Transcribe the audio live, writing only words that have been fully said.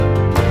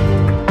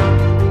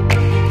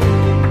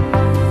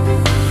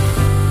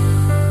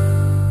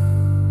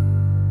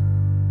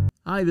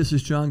Hi, this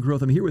is John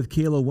Groth. I'm here with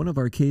Kayla, one of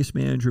our case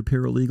manager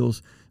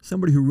paralegals,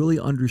 somebody who really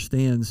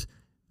understands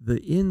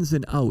the ins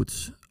and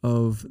outs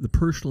of the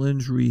personal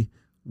injury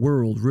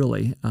world,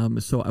 really.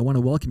 So I want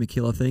to welcome you,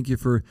 Kayla. Thank you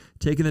for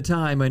taking the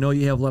time. I know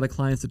you have a lot of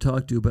clients to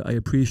talk to, but I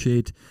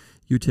appreciate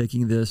you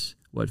taking this,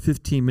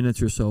 15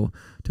 minutes or so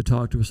to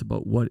talk to us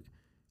about what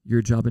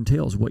your job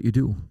entails, what you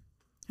do.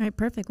 All right,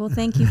 perfect. Well,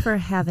 thank you for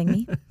having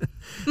me.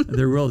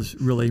 There was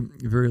really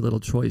very little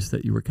choice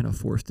that you were kind of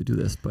forced to do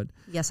this, but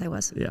yes, I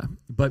was. Yeah,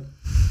 but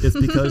it's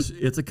because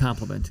it's a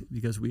compliment,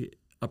 because we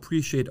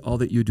appreciate all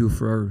that you do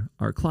for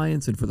our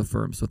clients and for the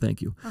firm. So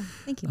thank you. Oh,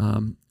 thank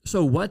you.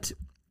 So what's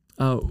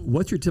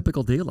your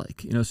typical day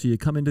like? So you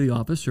come into the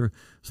office, or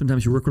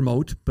sometimes you work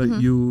remote, but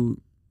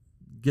you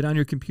get on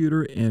your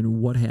computer,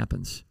 and what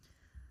happens?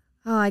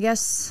 Oh,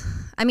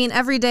 I mean,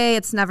 every day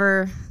it's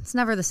never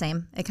the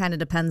same. It kind of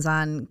depends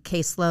on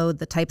caseload,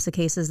 the types of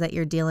cases that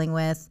you're dealing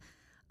with,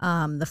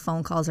 the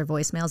phone calls or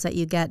voicemails that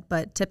you get.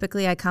 But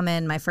typically I come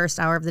in, my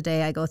first hour of the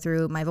day, I go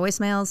through my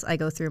voicemails, I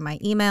go through my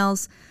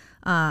emails.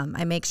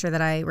 I make sure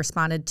that I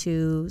responded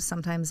to,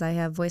 sometimes I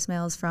have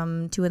voicemails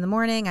from 2 a.m.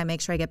 I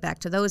make sure I get back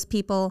to those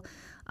people,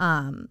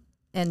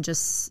 and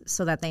just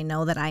so that they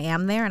know that I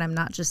am there and I'm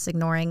not just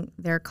ignoring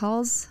their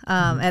calls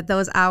at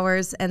those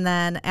hours. And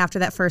then after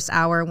that first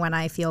hour, when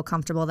I feel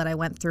comfortable that I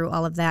went through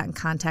all of that and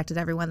contacted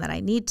everyone that I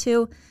need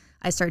to,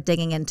 I start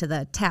digging into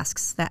the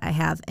tasks that I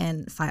have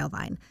in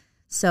FileVine.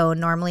 So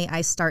normally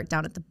I start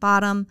down at the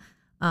bottom,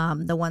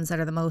 the ones that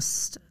are the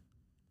most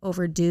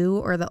overdue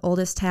or the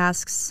oldest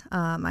tasks.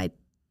 I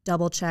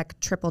double check,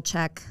 triple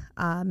check,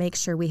 make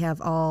sure we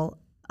have all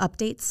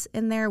updates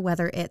in there,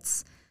 whether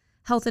it's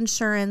health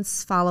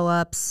insurance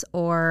follow-ups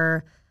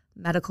or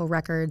medical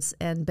records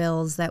and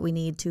bills that we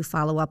need to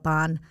follow up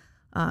on.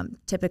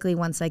 Typically,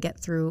 once I get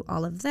through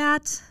all of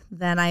that,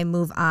 then I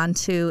move on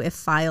to, if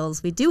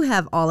files, we do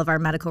have all of our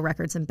medical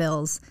records and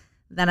bills,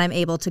 then I'm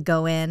able to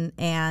go in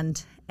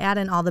and add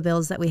in all the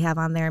bills that we have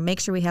on there, make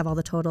sure we have all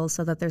the totals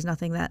so that there's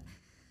nothing that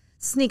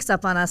sneaks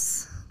up on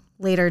us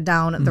later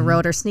down the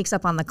road or sneaks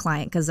up on the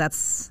client,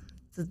 because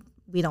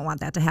we don't want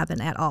that to happen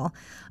at all.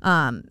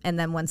 And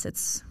then once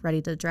it's ready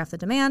to draft the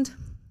demand,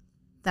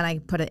 then I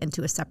put it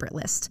into a separate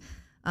list.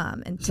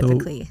 And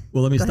typically...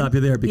 Well, let me stop you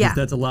there, because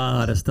that's a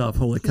lot of stuff.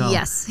 Holy cow.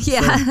 Yes.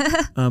 Yeah.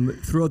 So,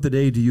 throughout the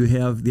day, do you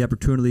have the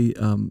opportunity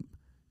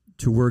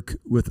to work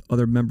with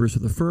other members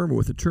of the firm or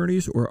with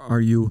attorneys, or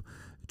are you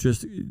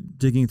just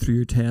digging through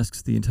your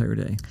tasks the entire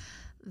day?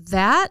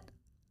 That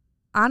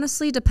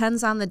honestly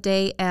depends on the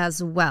day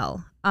as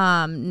well.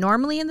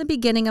 Normally in the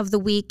beginning of the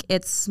week,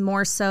 it's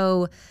more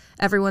so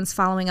everyone's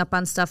following up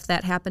on stuff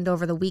that happened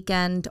over the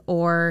weekend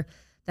or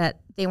that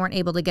they weren't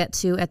able to get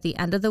to at the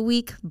end of the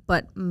week.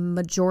 But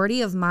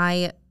majority of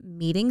my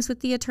meetings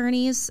with the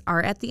attorneys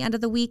are at the end of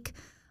the week.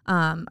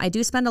 I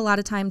do spend a lot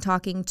of time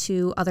talking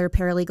to other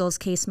paralegals,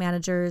 case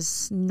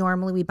managers.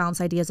 Normally we bounce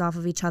ideas off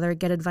of each other,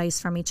 get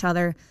advice from each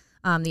other.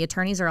 The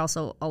attorneys are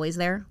also always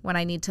there when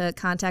I need to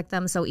contact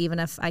them. So even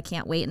if I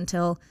can't wait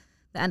until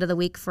the end of the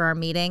week for our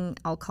meeting,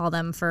 I'll call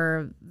them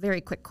for a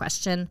very quick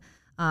question.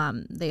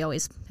 They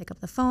always pick up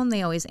the phone.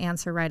 They always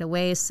answer right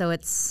away. So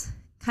it's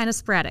kind of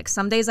sporadic.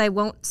 Some days I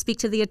won't speak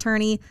to the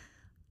attorney.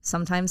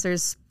 Sometimes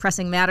there's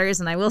pressing matters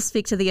and I will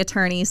speak to the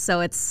attorney.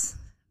 So it's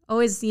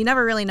always, you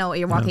never really know what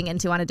you're walking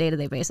into on a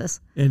day-to-day basis.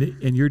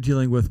 And you're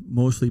dealing with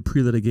mostly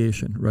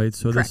pre-litigation, right?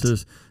 So Correct. This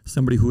is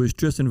somebody who is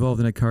just involved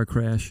in a car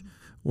crash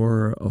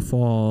or a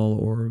fall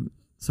or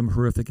some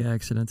horrific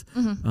accident,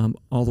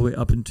 all the way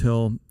up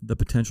until the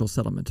potential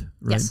settlement,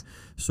 right? Yes.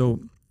 So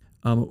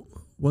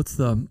what's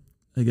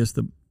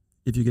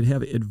if you could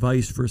have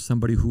advice for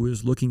somebody who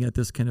is looking at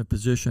this kind of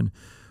position,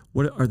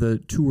 what are the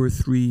 2 or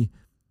 3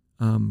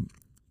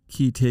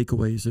 key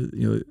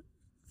takeaways,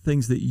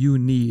 things that you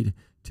need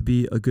to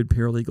be a good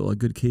paralegal, a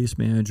good case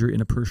manager in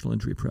a personal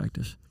injury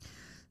practice?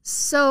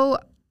 So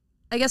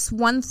I guess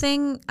one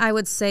thing I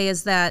would say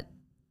is that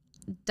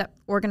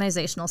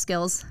organizational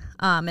skills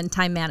and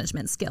time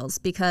management skills,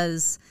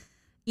 because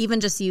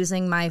even just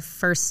using my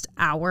first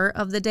hour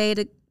of the day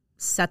to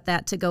set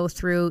that to go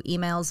through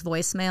emails,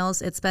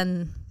 voicemails, it's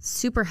been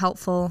super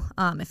helpful.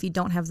 If you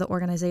don't have the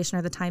organization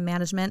or the time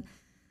management,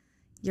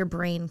 your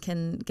brain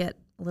can get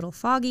a little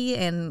foggy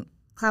and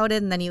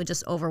clouded, and then you would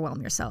just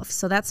overwhelm yourself.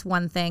 So that's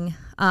one thing.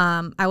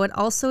 I would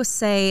also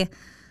say,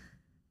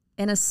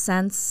 in a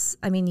sense,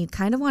 you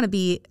kind of want to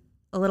be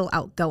a little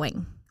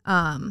outgoing.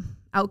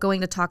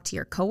 Outgoing to talk to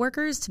your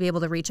coworkers, to be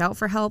able to reach out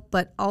for help,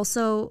 but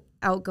also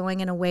outgoing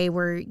in a way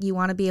where you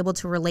want to be able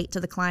to relate to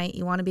the client.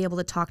 You want to be able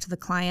to talk to the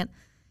client.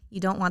 You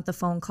don't want the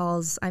phone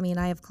calls. I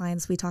have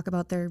clients, we talk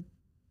about their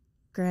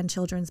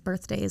grandchildren's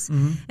birthdays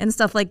and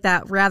stuff like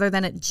that, rather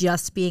than it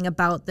just being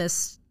about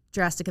this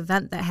drastic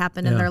event that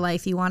happened in their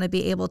life. You want to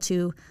be able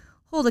to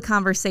hold a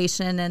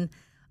conversation and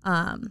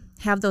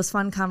have those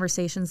fun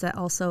conversations that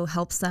also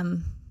helps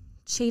them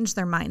change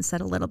their mindset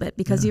a little bit,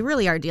 because you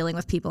really are dealing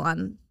with people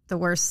on the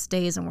worst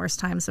days and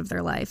worst times of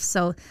their life.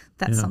 So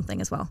that's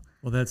something as well.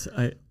 Well,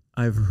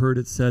 I've heard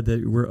it said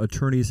that we're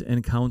attorneys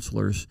and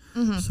counselors.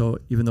 So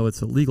even though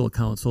it's a legal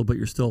counsel, but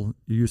you're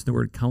using the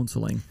word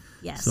counseling.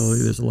 Yes. So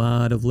there's a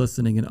lot of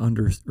listening and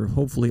or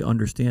hopefully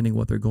understanding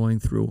what they're going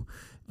through,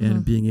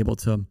 and being able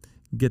to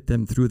get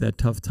them through that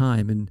tough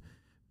time and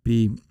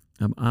be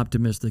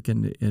optimistic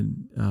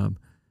and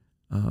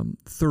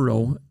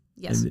thorough,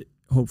 Yes. and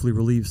hopefully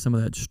relieve some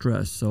of that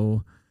stress,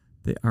 so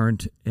they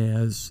aren't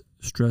as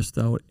stressed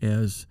out,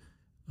 as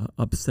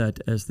upset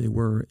as they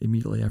were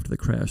immediately after the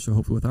crash. So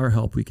hopefully with our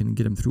help, we can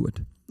get them through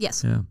it.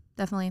 Yes. Yeah.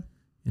 Definitely.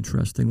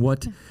 Interesting.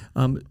 What,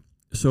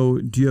 so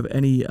do you have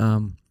any,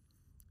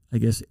 I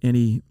guess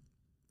any,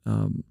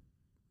 no,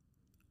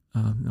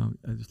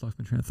 I just lost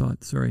my train of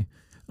thought. Sorry.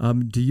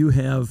 Do you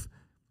have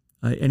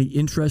any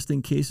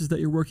interesting cases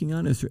that you're working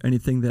on? Is there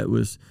anything that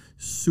was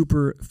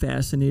super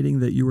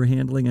fascinating that you were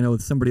handling? I know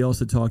somebody else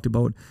had talked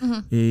about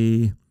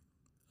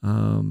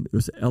it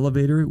was an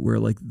elevator where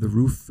like the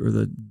roof or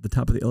the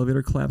top of the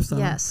elevator collapsed on.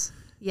 Yes.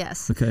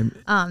 Yes. Okay.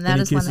 That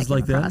is one that came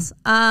like across.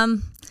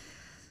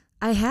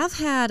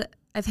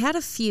 I've had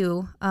a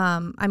few.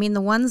 I mean,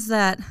 the ones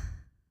that,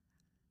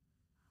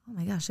 oh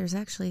my gosh, there's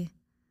actually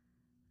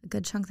a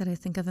good chunk that I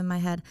think of in my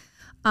head.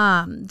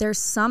 There's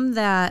some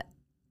that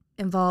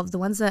involve, the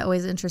ones that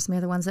always interest me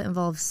are the ones that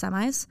involve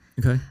semis.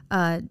 Okay.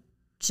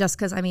 Just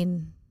because, I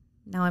mean,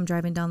 now I'm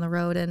driving down the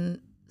road and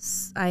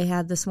I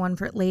had this one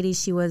lady,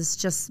 she was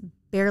just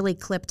barely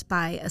clipped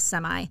by a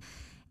semi,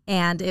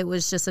 and it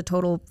was just a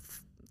total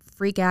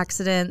freak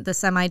accident. The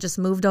semi just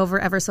moved over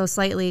ever so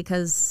slightly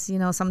because, you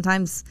know,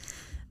 sometimes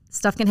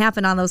stuff can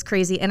happen on those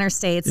crazy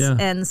interstates. Yeah.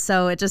 And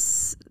so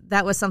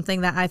that was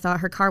something that I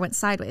thought her car went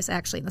sideways,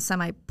 actually, and the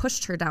semi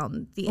pushed her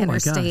down the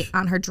interstate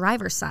on her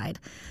driver's side.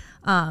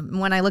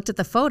 When I looked at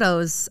the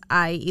photos,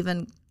 I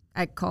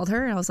called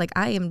her and I was like,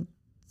 I am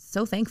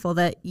so thankful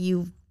that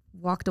you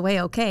walked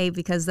away okay,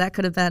 because that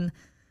could have been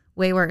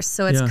way worse.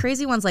 So it's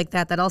crazy ones like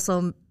that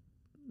also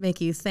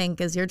make you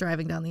think as you're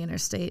driving down the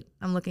interstate.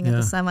 I'm looking at the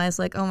semis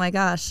like, oh my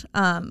gosh.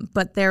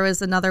 But there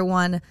was another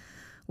one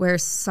where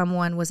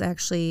someone was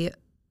actually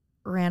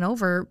ran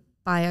over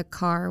by a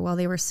car while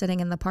they were sitting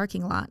in the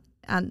parking lot,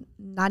 and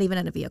not even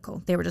in a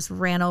vehicle. They were just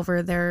ran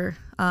over. They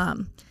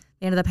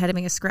ended up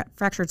having a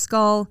fractured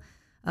skull,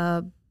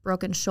 a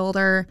broken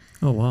shoulder.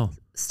 Oh, wow.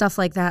 Stuff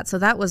like that. So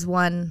that was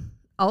one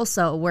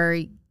also where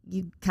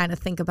you kind of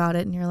think about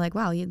it and you're like,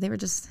 wow, they were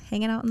just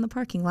hanging out in the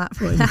parking lot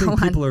for that one.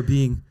 People are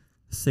being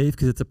safe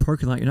because it's a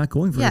parking lot. You're not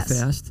going very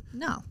fast.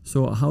 No.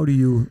 So how are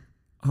you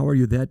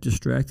that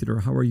distracted,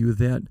 or how are you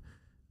that,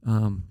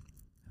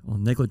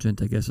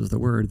 negligent, I guess is the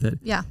word,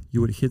 that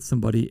you would hit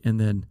somebody and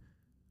then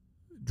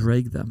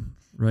drag them,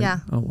 right? Yeah.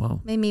 Oh,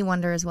 wow. Made me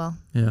wonder as well.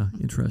 Yeah.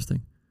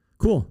 Interesting.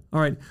 Cool. All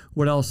right.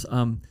 What else?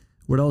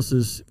 What else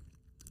is,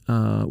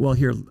 well,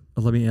 here,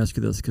 let me ask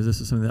you this, because this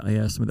is something that I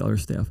asked some of the other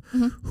staff.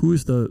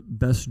 Who's the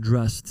best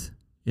dressed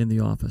in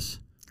the office?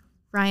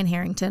 Ryan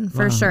Harrington,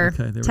 for sure.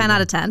 Okay, 10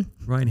 out of 10.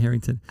 Ryan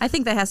Harrington. I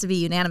think that has to be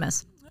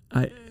unanimous.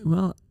 I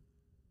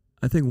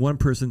think one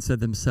person said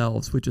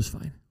themselves, which is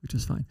fine.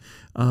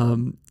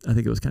 I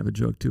think it was kind of a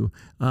joke too.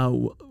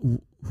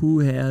 Who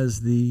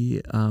has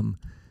the,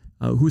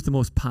 who's the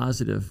most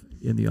positive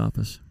in the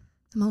office?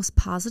 The most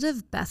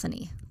positive?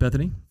 Bethany.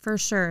 Bethany? For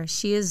sure.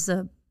 She is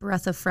a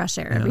breath of fresh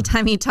air every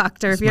time you talk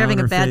to her. If you're having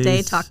a bad face.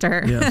 day, talk to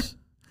her. Yes.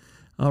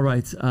 All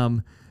right.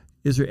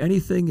 Is there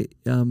anything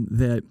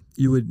that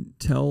you would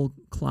tell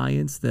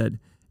clients that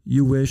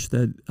you wish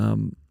that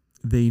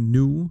they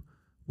knew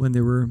when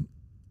they were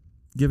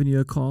giving you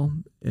a call,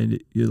 and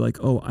you're like,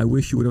 oh, I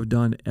wish you would have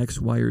done X,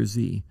 Y, or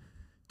Z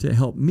to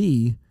help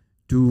me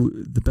do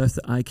the best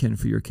that I can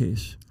for your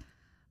case?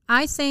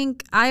 I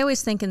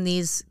always think in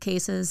these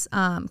cases,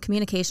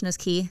 communication is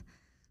key.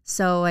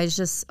 So I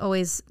just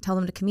always tell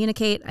them to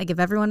communicate. I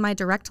give everyone my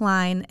direct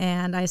line,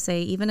 and I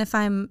say, even if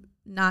I'm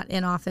not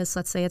in office,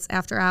 let's say it's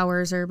after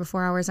hours or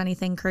before hours,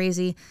 anything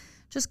crazy,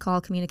 just call,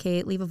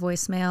 communicate, leave a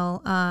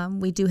voicemail.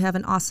 We do have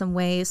an awesome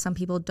way. Some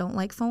people don't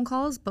like phone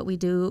calls, but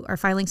our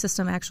filing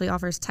system actually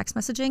offers text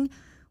messaging,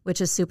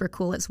 which is super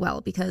cool as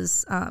well,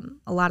 because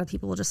a lot of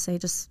people will just say,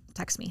 just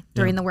text me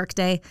during the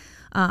workday.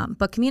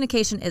 But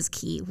communication is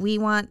key. We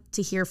want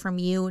to hear from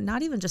you,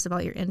 not even just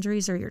about your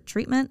injuries or your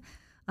treatment.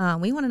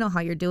 We want to know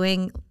how you're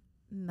doing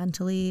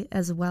mentally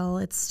as well.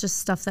 It's just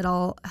stuff that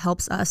all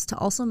helps us to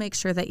also make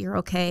sure that you're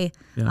okay.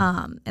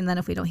 Yeah. And then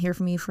if we don't hear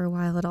from you for a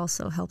while, it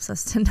also helps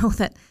us to know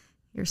that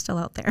you're still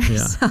out there. Yeah.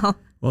 So.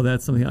 Well,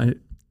 that's something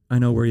I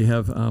know where you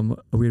have,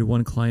 we had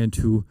one client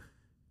who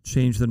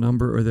changed the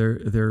number, or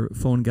their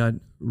phone got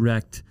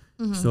wrecked.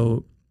 Mm-hmm.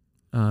 So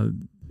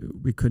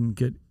we couldn't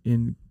get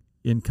in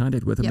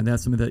contact with them. Yep. And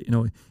that's something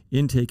that,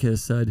 intake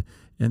has said,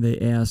 and they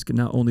ask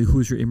not only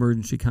who's your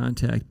emergency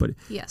contact, but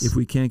if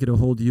we can't get a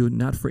hold of you,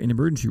 not for an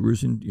emergency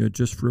reason,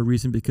 just for a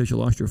reason because you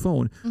lost your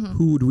phone,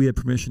 who do we have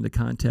permission to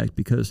contact?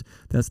 Because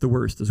that's the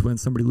worst, is when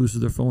somebody loses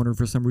their phone, or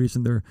for some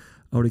reason they're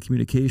out of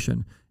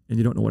communication and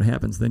you don't know what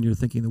happens. Then you're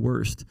thinking the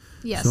worst.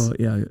 Yes. So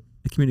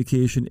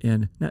communication,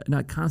 and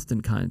not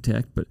constant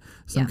contact, but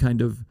some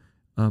kind of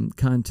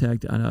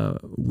contact on a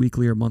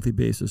weekly or monthly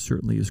basis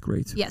certainly is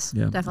great. Yes,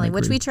 Yeah, definitely. I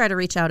Which agree. we try to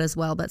reach out as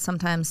well, but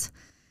sometimes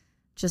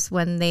just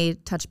when they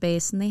touch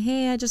base and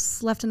hey, I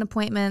just left an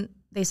appointment.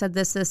 They said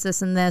this,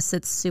 and this.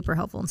 It's super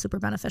helpful and super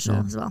beneficial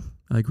as well.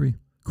 I agree.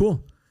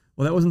 Cool.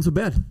 Well, that wasn't so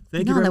bad.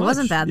 Thank you very much. No, that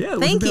wasn't bad. Yeah,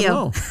 Thank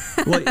you.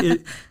 Well,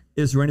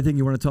 is there anything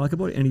you want to talk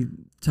about? Any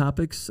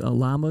topics,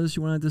 llamas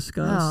you want to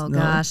discuss? Oh,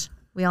 gosh.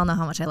 We all know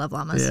how much I love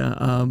llamas.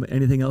 Yeah.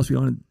 Anything else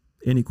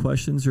any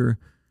questions or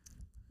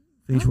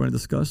things you want to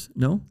discuss?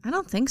 No? I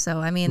don't think so.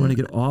 I mean, You want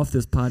to get off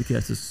this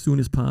podcast as soon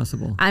as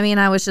possible. I mean,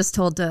 I was just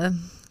told to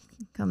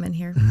come in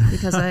here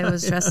because I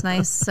was dressed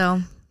nice. So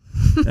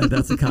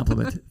That's a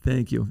compliment.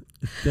 Thank you.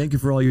 Thank you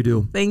for all you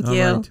do. Thank All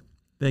you. right.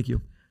 Thank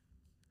you.